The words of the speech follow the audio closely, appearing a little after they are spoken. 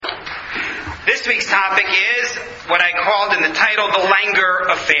this week's topic is what I called in the title, the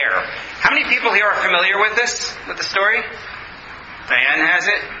Langer Affair. How many people here are familiar with this, with the story? Diane has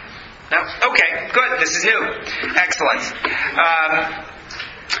it? No? Okay, good. This is new. Excellent.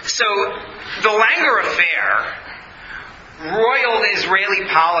 So, the Langer Affair roiled Israeli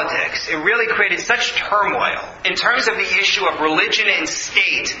politics. It really created such turmoil in terms of the issue of religion and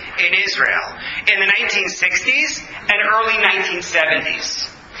state in Israel in the 1960s and early 1970s.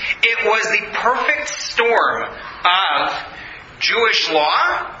 It was the perfect storm of Jewish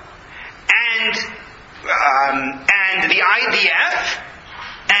law and the IDF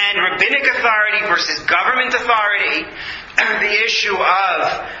and rabbinic authority versus government authority. The issue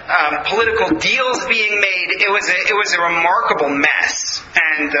of political deals being made, it was a remarkable mess,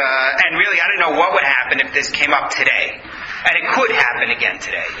 and really I don't know what would happen if this came up today, and it could happen again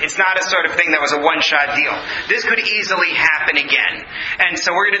today. It's not a sort of thing that was a one-shot deal. This could easily happen again, and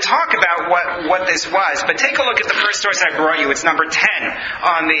so we're going to talk about what this was. But take a look at the first source I brought you. It's number 10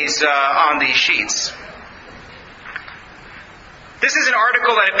 on these sheets. This is an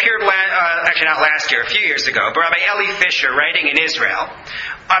article that appeared, actually not last year, a few years ago, by Rabbi Eli Fisher, writing in Israel,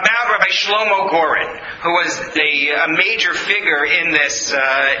 about Rabbi Shlomo Goren, who was a major figure in this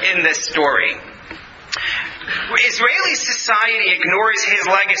story. Israeli society ignores his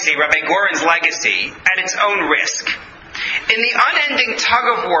legacy, Rabbi Goren's legacy, at its own risk. In the unending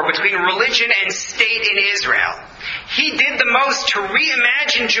tug-of-war between religion and state in Israel, he did the most to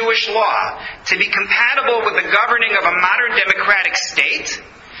reimagine Jewish law to be compatible with the governing of a modern democratic state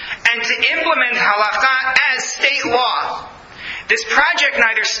and to implement halakha as state law. This project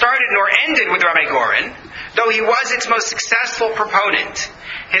neither started nor ended with Rabbi Goren, though he was its most successful proponent.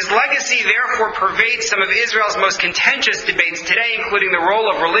 His legacy therefore pervades some of Israel's most contentious debates today, including the role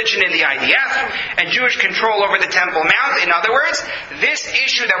of religion in the IDF and Jewish control over the Temple Mount. In other words, this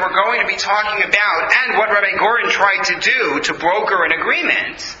issue that we're going to be talking about and what Rabbi Goren tried to do to broker an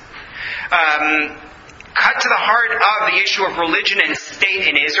agreement cut to the heart of the issue of religion and state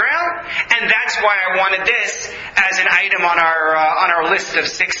in Israel, and that's why I wanted this as an item on our list of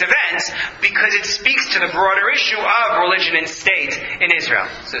 6 events, because it speaks to the broader issue of religion and state in Israel.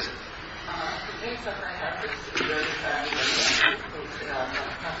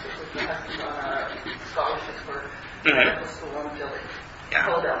 Scholarship for medical school in Philly,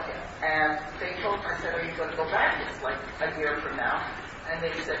 Philadelphia, and they told me, I said, "Are you going to go back?" It's like a year from now. And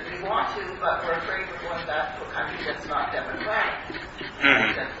they said, "We want to, but we're afraid we're going back to a country that's not democratic." And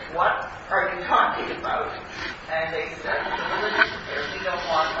I said, "What are you talking about?" And they said, "The religious affairs, we don't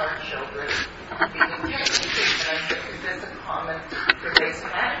want our children being educated." And I said, "Is this a common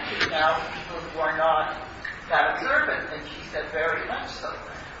pervasive attitude now of people who are not that observant?" And she said, "Very much so."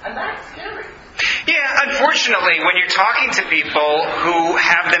 And that's scary. Yeah, unfortunately, when you're talking to people who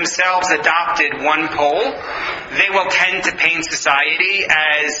have themselves adopted one pole, they will tend to paint society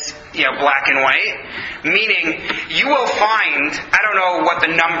as, black and white. Meaning, you will find, I don't know what the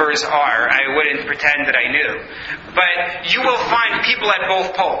numbers are, I wouldn't pretend that I knew, but you will find people at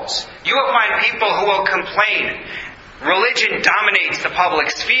both poles. You will find people who will complain, religion dominates the public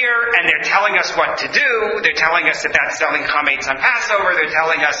sphere, and they're telling us what to do. They're telling us about selling chametz on Passover. They're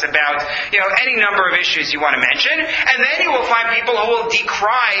telling us about, any number of issues you want to mention. And then you will find people who will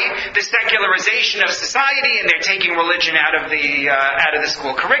decry the secularization of society, and they're taking religion out of the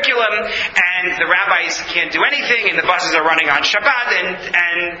school curriculum, and the rabbis can't do anything, and the buses are running on Shabbat,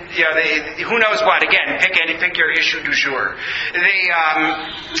 and who knows what. Again, pick your issue du jour.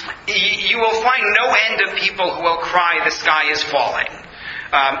 You will find no end of people who will cry the sky is falling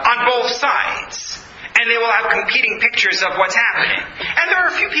on both sides. And they will have competing pictures of what's happening. And there are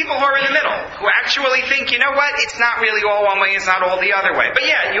a few people who are in the middle, who actually think, it's not really all one way, it's not all the other way. But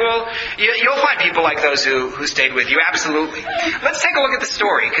yeah, you'll find people like those who stayed with you, absolutely. Let's take a look at the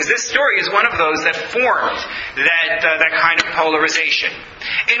story, because this story is one of those that formed that kind of polarization.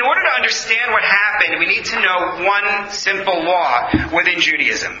 In order to understand what happened, we need to know one simple law within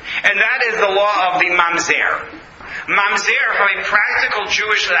Judaism, and that is the law of the mamzer. Mamzer, from a practical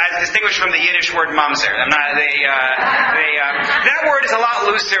Jewish, as distinguished from the Yiddish word mamzer. That word is a lot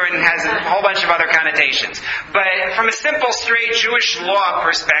looser and has a whole bunch of other connotations. But from a simple, straight Jewish law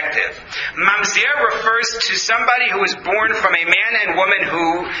perspective, mamzer refers to somebody who is born from a man and woman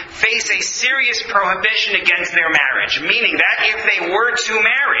who face a serious prohibition against their marriage. Meaning that if they were to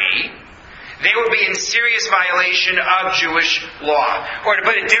marry, they would be in serious violation of Jewish law. Or to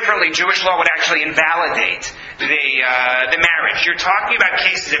put it differently, Jewish law would actually invalidate the marriage. You're talking about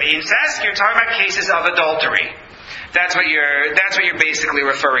cases of incest, you're talking about cases of adultery. That's what you're basically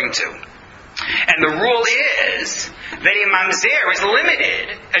referring to. And the rule is that a mamzer is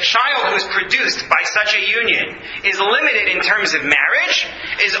limited. A child who is produced by such a union is limited in terms of marriage,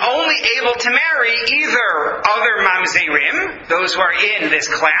 is only able to marry either other mamzerim, those who are in this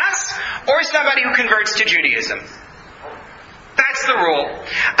class, or somebody who converts to Judaism. That's the rule.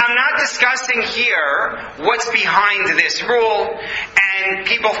 I'm not discussing here what's behind this rule and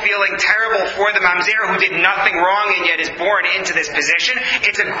people feeling terrible for the mamzer who did nothing wrong and yet is born into this position.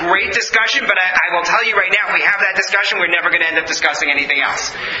 It's a great discussion, but I will tell you right now, if we have that discussion, we're never going to end up discussing anything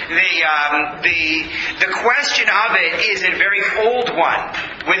else. The question of it is a very old one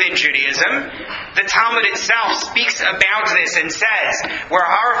within Judaism. The Talmud itself speaks about this and says we're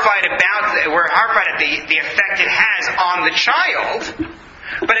horrified at the effect it has on the child,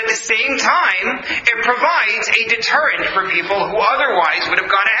 but at the same time, it provides a deterrent for people who otherwise would have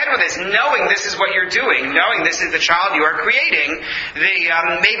gone ahead with this, knowing this is what you're doing, knowing this is the child you are creating.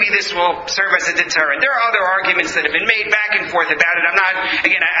 Maybe this will serve as a deterrent. There are other arguments that have been made back and forth about it.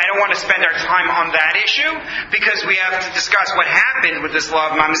 I don't want to spend our time on that issue because we have to discuss what happened with this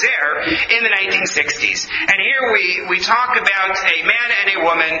law of mamzer in the 1960s. And here we talk about a man and a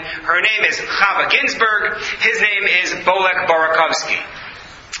woman. Her name is Chava Ginsburg. His name is Bolek Barakovsky.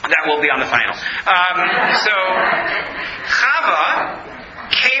 That will be on the final. So Chava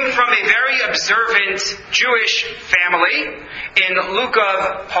came from a very observant Jewish family in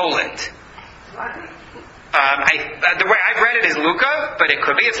Lukov, Poland. The way I've read it is Lukov, but it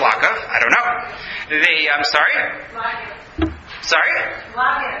could be it's Lakov. I don't know. Sorry?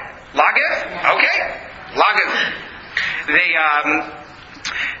 Lagev? Okay. Lagev.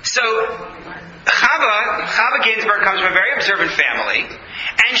 So Chava Ginsburg comes from a very observant family,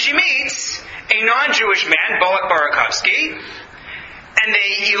 and she meets a non-Jewish man, Bolek Barakovsky, and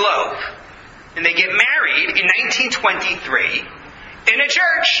they elope. And they get married in 1923 in a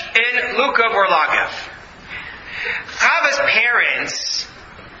church in Lukov or Lagev. Chava's parents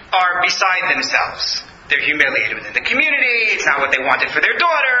are beside themselves. They're humiliated within the community. It's not what they wanted for their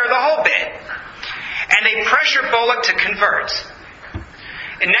daughter, the whole bit. And they pressure Bolek to convert.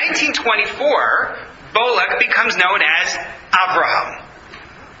 In 1924, Bolek becomes known as Avraham.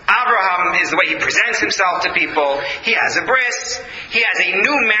 Avraham is the way he presents himself to people. He has a bris. He has a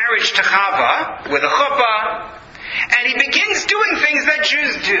new marriage to Chava with a chuppah. And he begins doing things that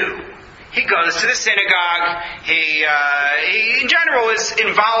Jews do. He goes to the synagogue. He in general, is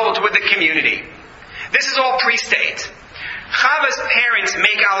involved with the community. This is all pre-state. Chava's parents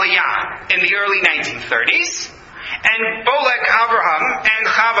make Aliyah in the early 1930s. And Bolek, Avraham, and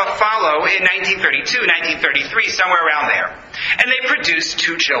Chava follow in 1932, 1933, somewhere around there. And they produce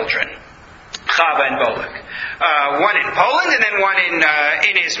two children, Chava and Bolek. One in Poland and then one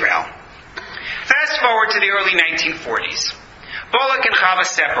in Israel. Fast forward to the early 1940s. Bolek and Chava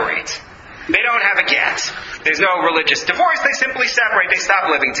separate. They don't have a get. There's no religious divorce. They simply separate. They stop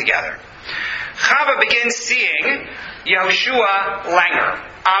living together. Chava begins seeing Yehoshua Langer,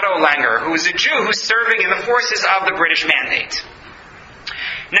 Otto Langer, who is a Jew who's serving in the forces of the British Mandate.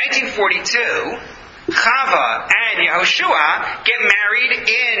 1942, Chava and Yehoshua get married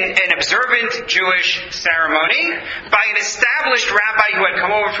in an observant Jewish ceremony by an established rabbi who had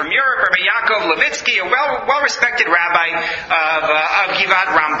come over from Europe, Rabbi Yaakov Levitsky, a well-respected rabbi of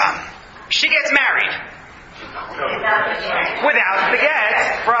Givat Rambam. She gets married. Without the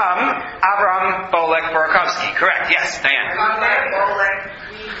get from Avraham Bolek Barakovsky. Correct, yes, Diane. Bolek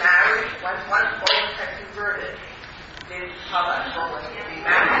remarried when one Bolek had converted. Did Chava and Bolek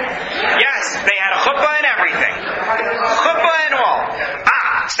remarry? Yes, they had a chuppah and everything. Chuppah and all.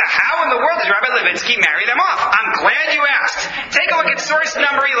 So how in the world does Rabbi Levitsky marry them off? I'm glad you asked. Take a look at source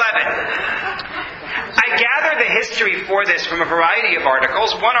number 11. I gather the history for this from a variety of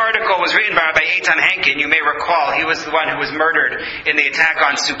articles. One article was written by Rabbi Eitan Henkin. You may recall he was the one who was murdered in the attack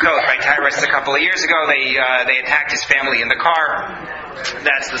on Sukkot by terrorists a couple of years ago. They attacked his family in the car.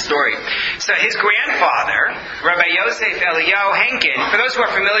 That's the story. So his grandfather, Rabbi Yosef Eliyahu Henkin, for those who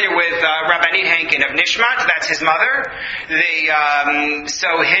are familiar with Rabbanit Henkin of Nishmat, that's his mother.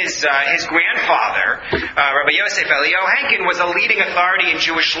 So his grandfather, Rabbi Yosef Eliyahu Henkin, was a leading authority in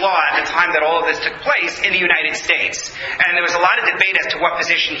Jewish law at the time that all of this took place in the United States. And there was a lot of debate as to what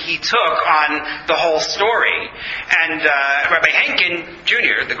position he took on the whole story. And Rabbi Henkin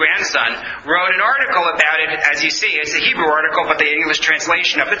Jr., the grandson, wrote an article about it. As you see, it's a Hebrew article, but the English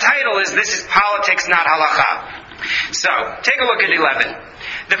translation of the title is "This is Politics, Not Halacha." So, take a look at 11.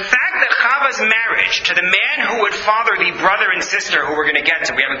 The fact that Chava's marriage to the man who would father the brother and sister who we're going to get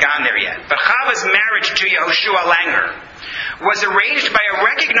to, we haven't gotten there yet, but Chava's marriage to Yehoshua Langer was arranged by a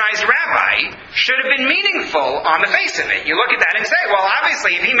recognized rabbi should have been meaningful on the face of it. You look at that and say, well,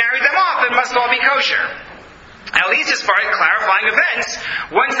 obviously, if he married them off, it must all be kosher. At least as far as clarifying events,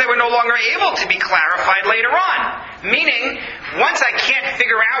 once they were no longer able to be clarified later on. Meaning, once I can't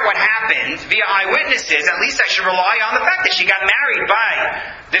figure out what happened via eyewitnesses, at least I should rely on the fact that she got married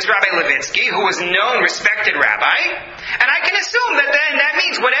by this Rabbi Levitsky, who was a known, respected rabbi, and I can assume that then that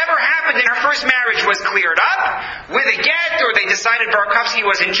means whatever happened in her first marriage was cleared up with a get, or they decided Barakovsky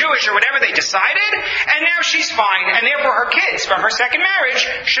wasn't Jewish, or whatever they decided, and now she's fine, and therefore her kids from her second marriage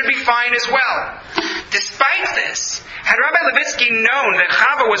should be fine as well. Despite this, had Rabbi Levitsky known that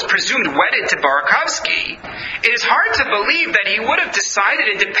Chava was presumed wedded to Barakovsky, it is hard to believe that he would have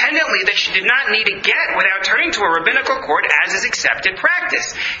decided independently that she did not need a get without turning to a rabbinical court as is accepted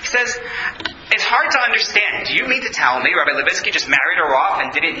practice. He says, it's hard to understand. Do you mean to tell me Rabbi Levitsky just married her off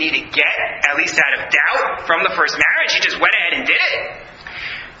and didn't need a get, at least out of doubt, from the first marriage? He just went ahead and did it?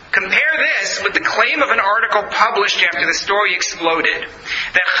 Compare this with the claim of an article published after the story exploded,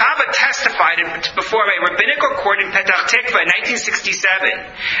 that Chava testified before a rabbinical court in Petach Tikva in 1967,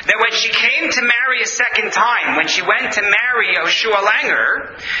 that when she came to marry a second time, when she went to marry Chava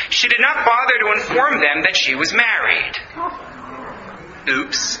Langer, she did not bother to inform them that she was married.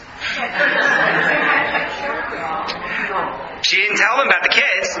 Oops. She didn't tell them about the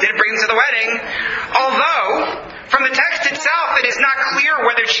kids, didn't bring them to the wedding. Although, from the text itself, it is not clear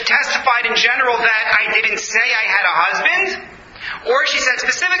whether she testified in general that I didn't say I had a husband, or she said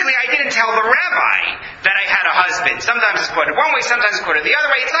specifically, I didn't tell the rabbi that I had a husband. Sometimes it's quoted one way, sometimes it's quoted the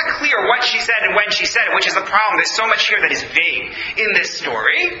other way. It's not clear what she said and when she said it, which is the problem. There's so much here that is vague in this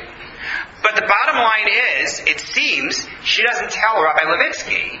story. But the bottom line is, it seems, she doesn't tell Rabbi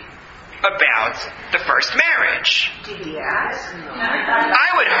Levitsky about the first marriage. Did he ask? I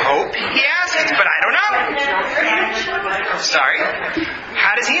would hope he asked, but I don't know. Sorry?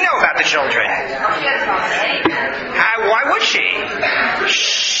 How does he know about the children? Why would she?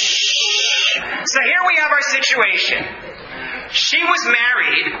 Shh. So here we have our situation. She was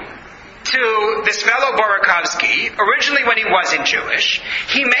married to this fellow Barakovsky, originally when he wasn't Jewish.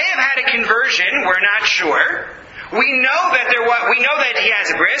 He may have had a conversion, we're not sure. We know that he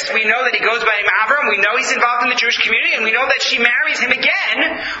has a bris, we know that he goes by the name Avram, we know he's involved in the Jewish community, and we know that she marries him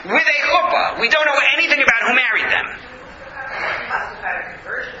again with a chuppah. We don't know anything about who married them.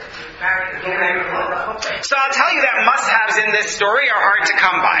 So I'll tell you that must-haves in this story are hard to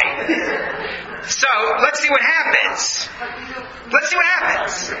come by. So, let's see what happens.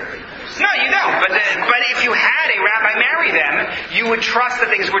 No, you don't. But if you had a rabbi marry them, you would trust that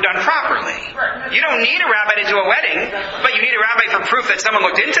things were done properly. You don't need a rabbi to do a wedding, but you need a rabbi for proof that someone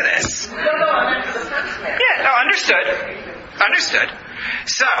looked into this. Yeah, no, understood.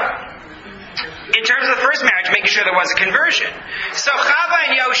 So, in terms of the first marriage, making sure there was a conversion. So Chava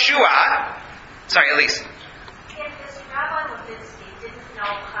and Yoshua, sorry, Elise. If this Rabbi Levitsky didn't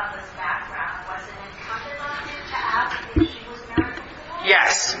know Chava's background, was it incumbent on him to ask if she was married before?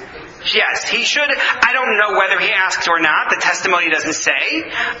 Yes, he should. I don't know whether he asked or not. The testimony doesn't say.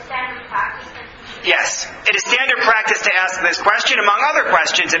 Standard practice. Yes, it is standard practice to ask this question, among other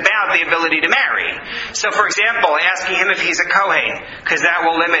questions about the ability to marry. So, for example, asking him if he's a Kohen, because that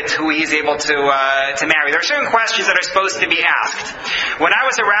will limit who he's able to marry. There are certain questions that are supposed to be asked. When I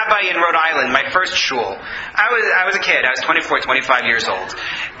was a rabbi in Rhode Island, my first shul, I was a kid. I was 24, 25 years old.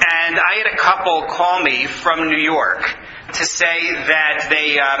 And I had a couple call me from New York to say that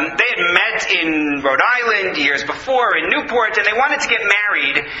they had met in Rhode Island years before in Newport, and they wanted to get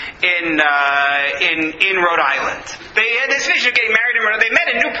married in Rhode Island. They had this vision of getting married in Rhode Island. They met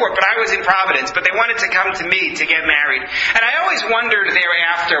in Newport, but I was in Providence. But they wanted to come to me to get married, and I always wondered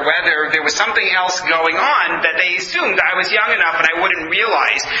thereafter whether there was something else going on that they assumed I was young enough and I wouldn't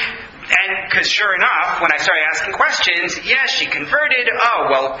realize. And because sure enough, when I started asking questions, yes, she converted. Oh,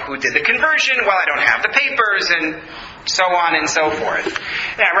 well, who did the conversion? Well, I don't have the papers, and so on and so forth.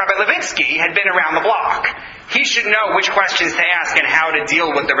 Now, Rabbi Levitsky had been around the block. He should know which questions to ask and how to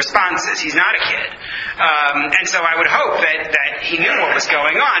deal with the responses. He's not a kid. And so I would hope that he knew what was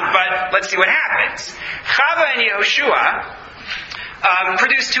going on, but let's see what happens. Chava and Yehoshua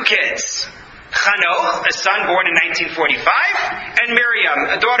produced two kids. Chanoch, a son born in 1945, and Miriam,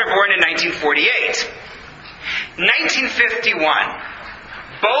 a daughter born in 1948. 1951,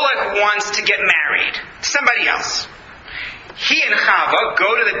 Bolek wants to get married to somebody else. He and Chava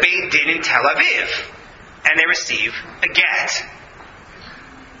go to the Beit Din in Tel Aviv, and they receive a get.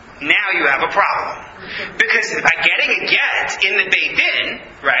 Now you have a problem. Because by getting a get in the Beit Din,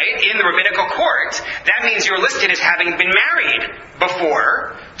 right, in the rabbinical court, that means you're listed as having been married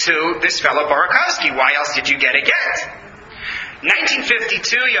before to this fellow Barakovsky. Why else did you get a get?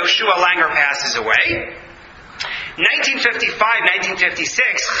 1952, Chava Langer passes away. 1955,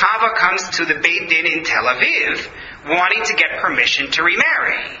 1956, Chava comes to the Beit Din in Tel Aviv, wanting to get permission to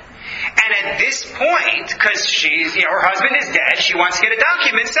remarry. And at this point, because her husband is dead, she wants to get a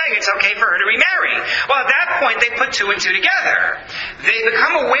document saying it's okay for her to remarry. Well, at that point, they put two and two together. They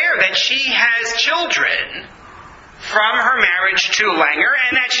become aware that she has children from her marriage to Langer,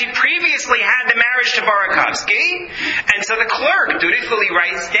 and that she previously had the marriage to Barakovsky. And so the clerk dutifully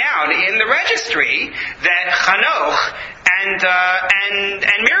writes down in the registry that Chanoch and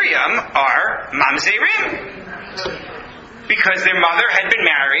Miriam are mamzerim, because their mother had been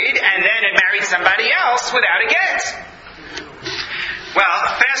married and then had married somebody else without a get. Well,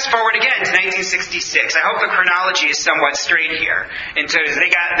 fast forward again to 1966. I hope the chronology is somewhat straight here. The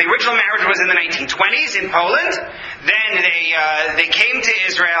original marriage was in the 1920s in Poland. Then they came to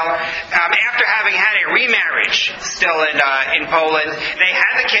Israel after having had a remarriage still in Poland. They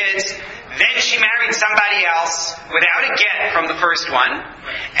had the kids. Then she married somebody else without a get from the first one,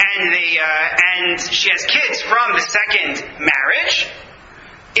 and she has kids from the second marriage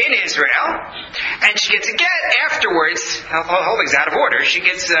in Israel, and she gets a get afterwards. The whole thing's out of order. She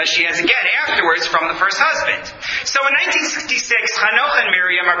has a get afterwards from the first husband. So in 1966, Chanoch and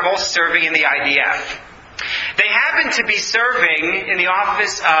Miriam are both serving in the IDF. They happen to be serving in the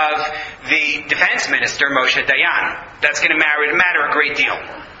office of the defense minister, Moshe Dayan. That's going to matter a great deal.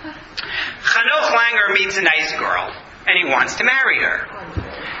 Chanoch Langer meets a nice girl, and he wants to marry her.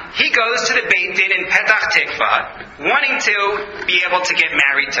 He goes to the Beit Din in Petach Tikva, wanting to be able to get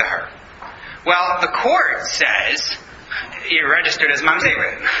married to her. Well, the court says, you're registered as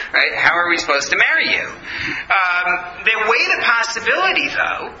mamzerim, right? How are we supposed to marry you? They weigh the possibility,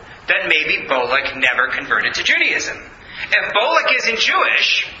 though, that maybe Bolek never converted to Judaism. If Bolek isn't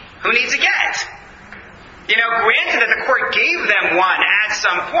Jewish, who needs a get? Granted that the court gave them one at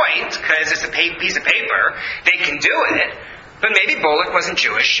some point, because it's a piece of paper, they can do it, but maybe Bolek wasn't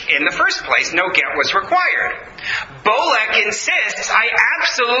Jewish in the first place. No get was required. Bolek insists, I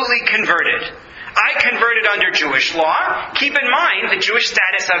absolutely converted. I converted under Jewish law. Keep in mind, the Jewish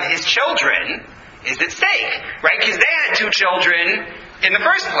status of his children is at stake, right? Because they had two children in the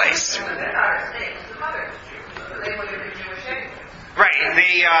first place. They're not at stake. The mother is Jewish, so they would have been Jewish anyway.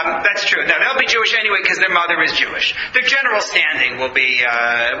 Right, that's true. No, they'll be Jewish anyway because their mother is Jewish. Their general standing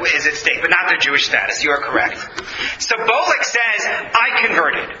is at stake, but not their Jewish status. You are correct. So Bolek says, I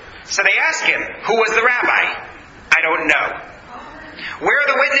converted. So they ask him, who was the rabbi? I don't know. Where are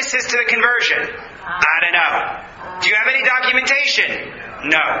the witnesses to the conversion? I don't know. Do you have any documentation?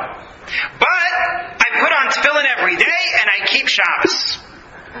 No. But I put on tefillin every day and I keep Shabbos.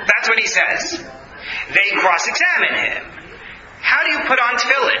 That's what he says. They cross-examine him. How do you put on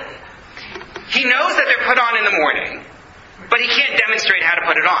tefillin? He knows that they're put on in the morning, but he can't demonstrate how to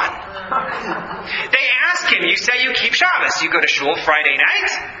put it on. They ask him, you say you keep Shabbos. You go to shul Friday night?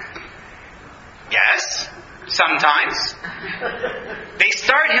 Yes, sometimes. They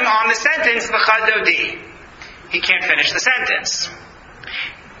start him on the sentence, L'chad Dodi. He can't finish the sentence.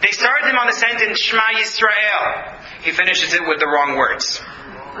 They start him on the sentence, Shema Yisrael. He finishes it with the wrong words.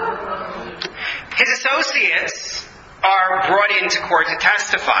 His associates are brought into court to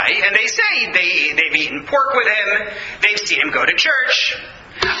testify, and they say they've eaten pork with him, they've seen him go to church.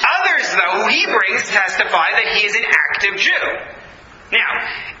 Others, though, who he brings testify that he is an active Jew. Now,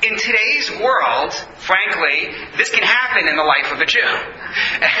 in today's world, frankly, this can happen in the life of a Jew.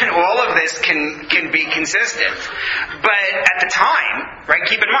 And all of this can be consistent. But at the time, right,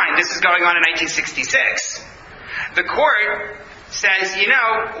 keep in mind, this is going on in 1966, the court says,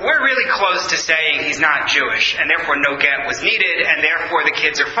 we're really close to saying he's not Jewish, and therefore no get was needed, and therefore the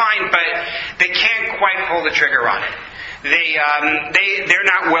kids are fine, but they can't quite pull the trigger on it. They're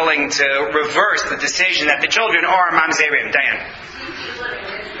not willing to reverse the decision that the children are mamzerim. Diane.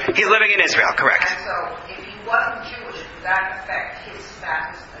 He's living in Israel, correct. And so, if he wasn't Jewish, would that affect his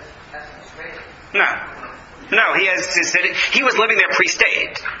status as an Israeli? No, he was living there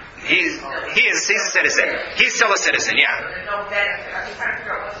pre-state. He's a citizen. He's still a citizen, yeah. So there's no benefit. I'm just trying to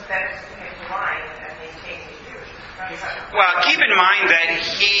figure out what's the benefit to him to lie and maintain his Jewish. Well, keep in mind that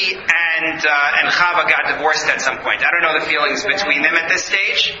he and Chava got divorced at some point. I don't know the feelings between them at this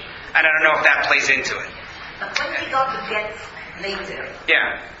stage, and I don't know if that plays into it. But when they go to get later,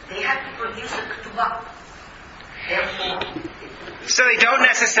 they have to produce a ketubah. So they don't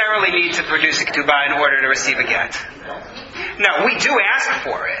necessarily need to produce a ketubah in order to receive a get. No, we do ask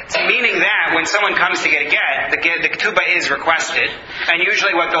for it. Meaning that when someone comes to get a get, the ketubah is requested. And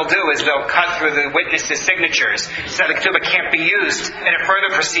usually what they'll do is they'll cut through the witnesses' signatures so the ketubah can't be used in a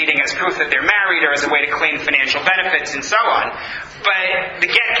further proceeding as proof that they're married or as a way to claim financial benefits and so on. But the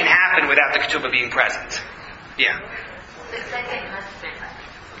get can happen without the ketubah being present. Yeah. The second husband,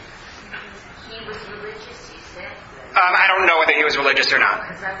 he was religious, you said? I don't know whether he was religious or not.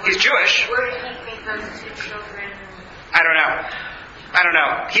 He's Jewish. Where did he think those two children? I don't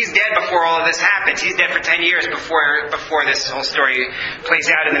know. He's dead before all of this happens. He's dead for 10 years before this whole story plays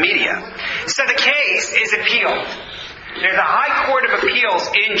out in the media. So the case is appealed. There's a high court of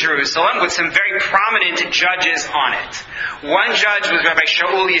appeals in Jerusalem with some very prominent judges on it. One judge was Rabbi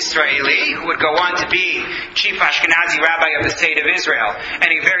Shaul Yisraeli, who would go on to be chief Ashkenazi rabbi of the state of Israel, and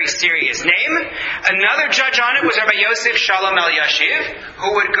a very serious name. Another judge on it was Rabbi Yosef Shalom El-Yashiv,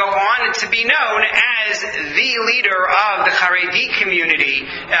 who would go on to be known as the leader of the Haredi community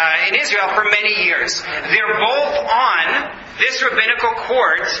in Israel for many years. They're both on this rabbinical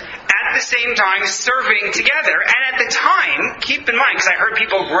court at the same time serving together. And at the time, keep in mind, because I heard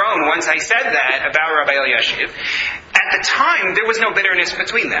people groan once I said that about Rabbi El-Yashiv, at the time there was no bitterness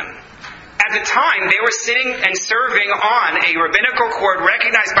between them. At the time, they were sitting and serving on a rabbinical court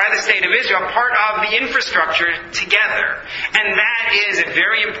recognized by the state of Israel, part of the infrastructure together. And that is a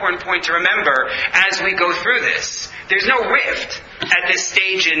very important point to remember as we go through this. There's no rift at this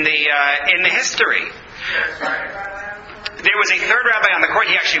stage in the history. There was a third rabbi on the court.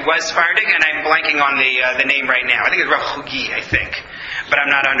 He actually was Sephardic, and I'm blanking on the name right now. I think it was Rav Chugi, I think. But I'm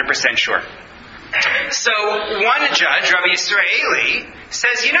not 100% sure. So one judge, Rabbi Yisraeli,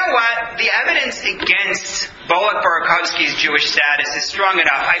 says, you know what? The evidence against Bolek Barakovsky's Jewish status is strong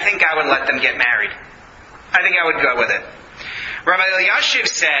enough. I think I would let them get married. I think I would go with it. Rabbi El-Yashiv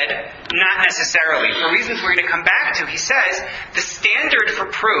said, not necessarily. For reasons we're going to come back to, he says, the standard for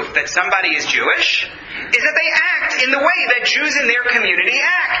proof that somebody is Jewish is that they act in the way that Jews in their community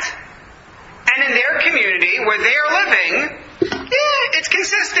act. And in their community, where they are living, it's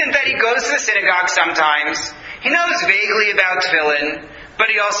consistent that he goes to the synagogue sometimes. He knows vaguely about tefillin, but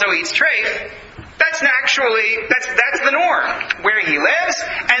he also eats treif. That's the norm where he lives,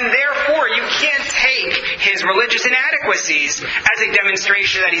 and therefore you can't take his religious inadequacies as a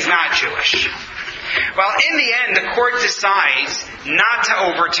demonstration that he's not Jewish. Well, in the end, the court decides not to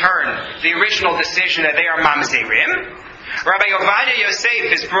overturn the original decision that they are mamzerim. Rabbi Ovadia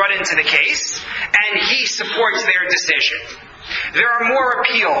Yosef is brought into the case, and he supports their decision. There are more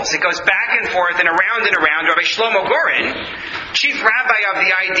appeals. It goes back and forth and around and around. Rabbi Shlomo Gorin, chief rabbi of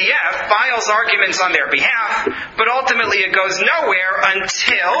the IDF, files arguments on their behalf, but ultimately it goes nowhere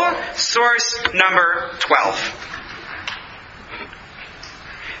until source number 12.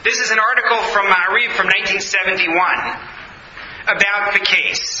 This is an article from Ma'ariv from 1971 about the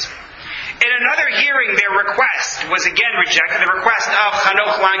case. In another hearing, their request was again rejected, the request of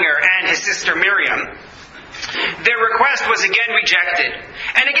Chanoch Langer and his sister Miriam. Their request was again rejected.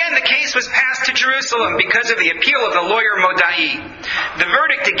 And again, the case was passed to Jerusalem because of the appeal of the lawyer Modai. The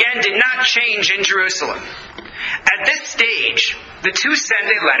verdict again did not change in Jerusalem. At this stage, the two sent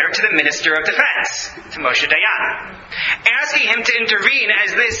a letter to the Minister of Defense, to Moshe Dayan, asking him to intervene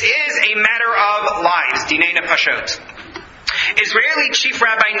as this is a matter of lives, Dinei Nefashot. Israeli Chief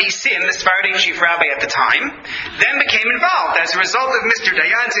Rabbi Nisim, the Sephardic Chief Rabbi at the time, then became involved as a result of Mr.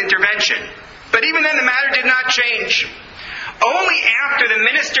 Dayan's intervention. But even then the matter did not change. Only after the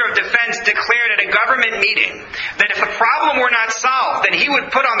Minister of Defense declared at a government meeting that if the problem were not solved, then he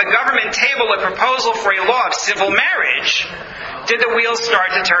would put on the government table a proposal for a law of civil marriage, did the wheels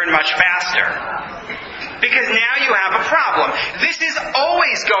start to turn much faster. Because now you have a problem. This is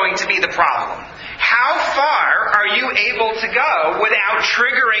always going to be the problem. How far are you able to go without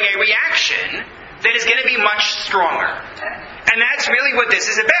triggering a reaction that is going to be much stronger? And that's really what this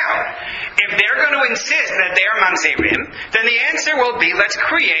is about. If they're going to insist that they are mamzerim, then the answer will be, let's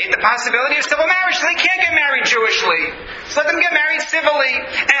create the possibility of civil marriage. So they can't get married Jewishly. So let them get married civilly.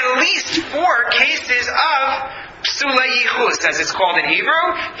 At least 4 cases of psulei yichus, as it's called in Hebrew,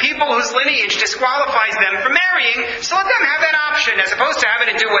 people whose lineage disqualifies them from marrying. So let them have that option, as opposed to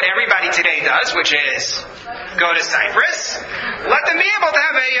having to do what everybody today does, which is go to Cyprus. Let them be able to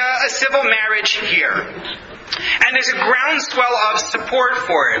have a civil marriage here. And there's a groundswell of support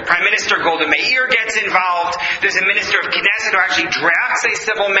for it. Prime Minister Golda Meir gets involved. There's a minister of Knesset who actually drafts a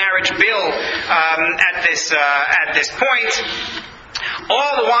civil marriage bill at this point.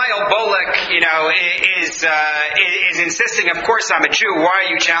 All the while, Bolek, is insisting, of course I'm a Jew, why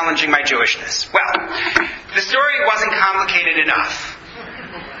are you challenging my Jewishness? Well, the story wasn't complicated enough.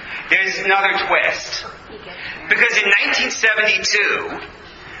 there's another twist. Because in 1972,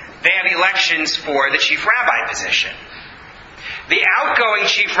 they have elections for the chief rabbi position. The outgoing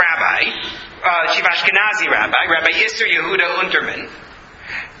chief rabbi, chief Ashkenazi rabbi, Rabbi Yisser Yehuda Unterman,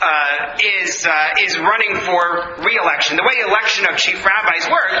 is running for re-election. The way election of chief rabbis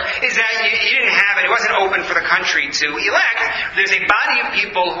work is that you didn't have it. It wasn't open for the country to elect. There's a body of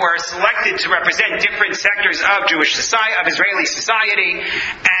people who are selected to represent different sectors of Jewish society, of Israeli society,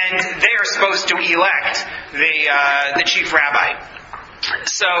 and they are supposed to elect the chief rabbi.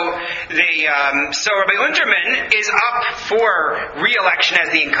 So Rabbi Unterman is up for re-election as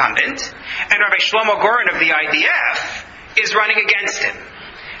the incumbent, and Rabbi Shlomo Goren of the IDF is running against him.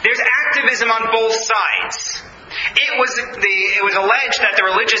 There's activism on both sides. It was alleged that the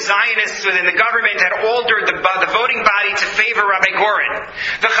religious Zionists within the government had altered the voting body to favor Rabbi Goren.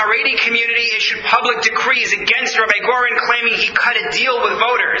 The Haredi community issued public decrees against Rabbi Goren, claiming he cut a deal with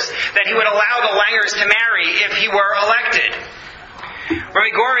voters that he would allow the Langers to marry if he were elected. Rabbi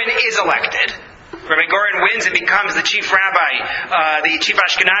Goren is elected. Rabbi Goren wins and becomes the chief rabbi, the chief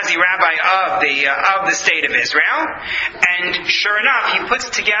Ashkenazi rabbi of the state of Israel. And sure enough, he puts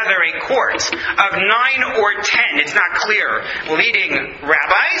together a court of 9 or 10, it's not clear, leading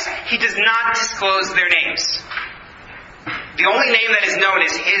rabbis. He does not disclose their names. The only name that is known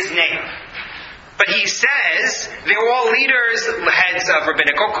is his name. But he says they're all leaders, heads of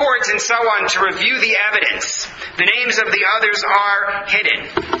rabbinical courts, and so on, to review the evidence. The names of the others are hidden.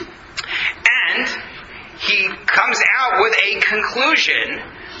 And he comes out with a conclusion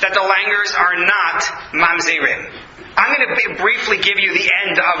that the Langers are not mamzerim. I'm going to briefly give you the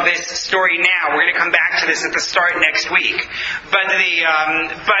end of this story now. We're going to come back to this at the start next week. But he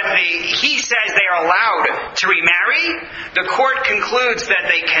says they are allowed to remarry. The court concludes that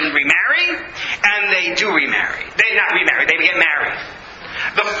they can remarry, and they do remarry. They not remarry, they get married.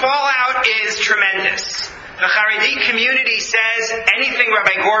 The fallout is tremendous. The Haredi community says anything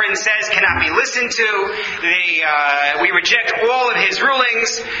Rabbi Goren says cannot be listened to. We reject all of his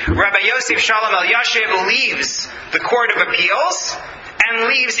rulings. Rabbi Yosef Shalom Elyashiv leaves the Court of Appeals and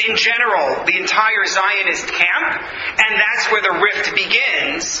leaves in general the entire Zionist camp, and that's where the rift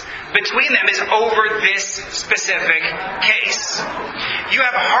begins between them, is over this specific case. You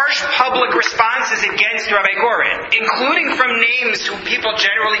have harsh public responses against Rabbi Goren, including from names who people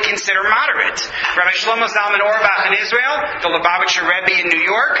generally consider moderate. Rabbi Shlomo Zalman Auerbach in Israel, the Lubavitcher Rebbe in New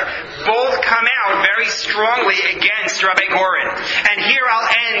York, both come out very strongly against Rabbi Goren. And here I'll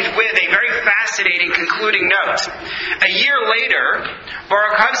end with a very fascinating concluding note. A year later,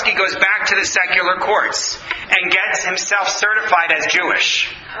 Barakovsky goes back to the secular courts and gets himself certified as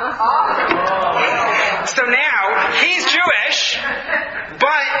Jewish. So now, he's Jewish,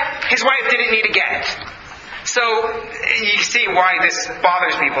 but his wife didn't need a get. So, you see why this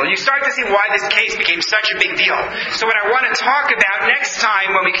bothers people. You start to see why this case became such a big deal. So what I want to talk about next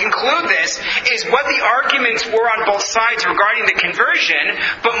time when we conclude this is what the arguments were on both sides regarding the conversion,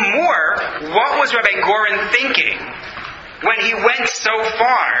 but more, what was Rabbi Goren thinking when he went so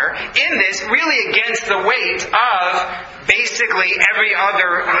far in this, really against the weight of basically every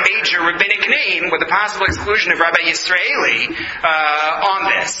other major rabbinic name, with the possible exclusion of Rabbi Yisraeli on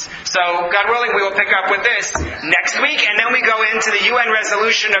this. So, God willing, we will pick up with this next week, and then we go into the UN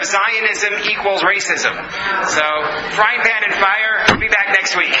resolution of Zionism equals racism. So, frying pan and fire.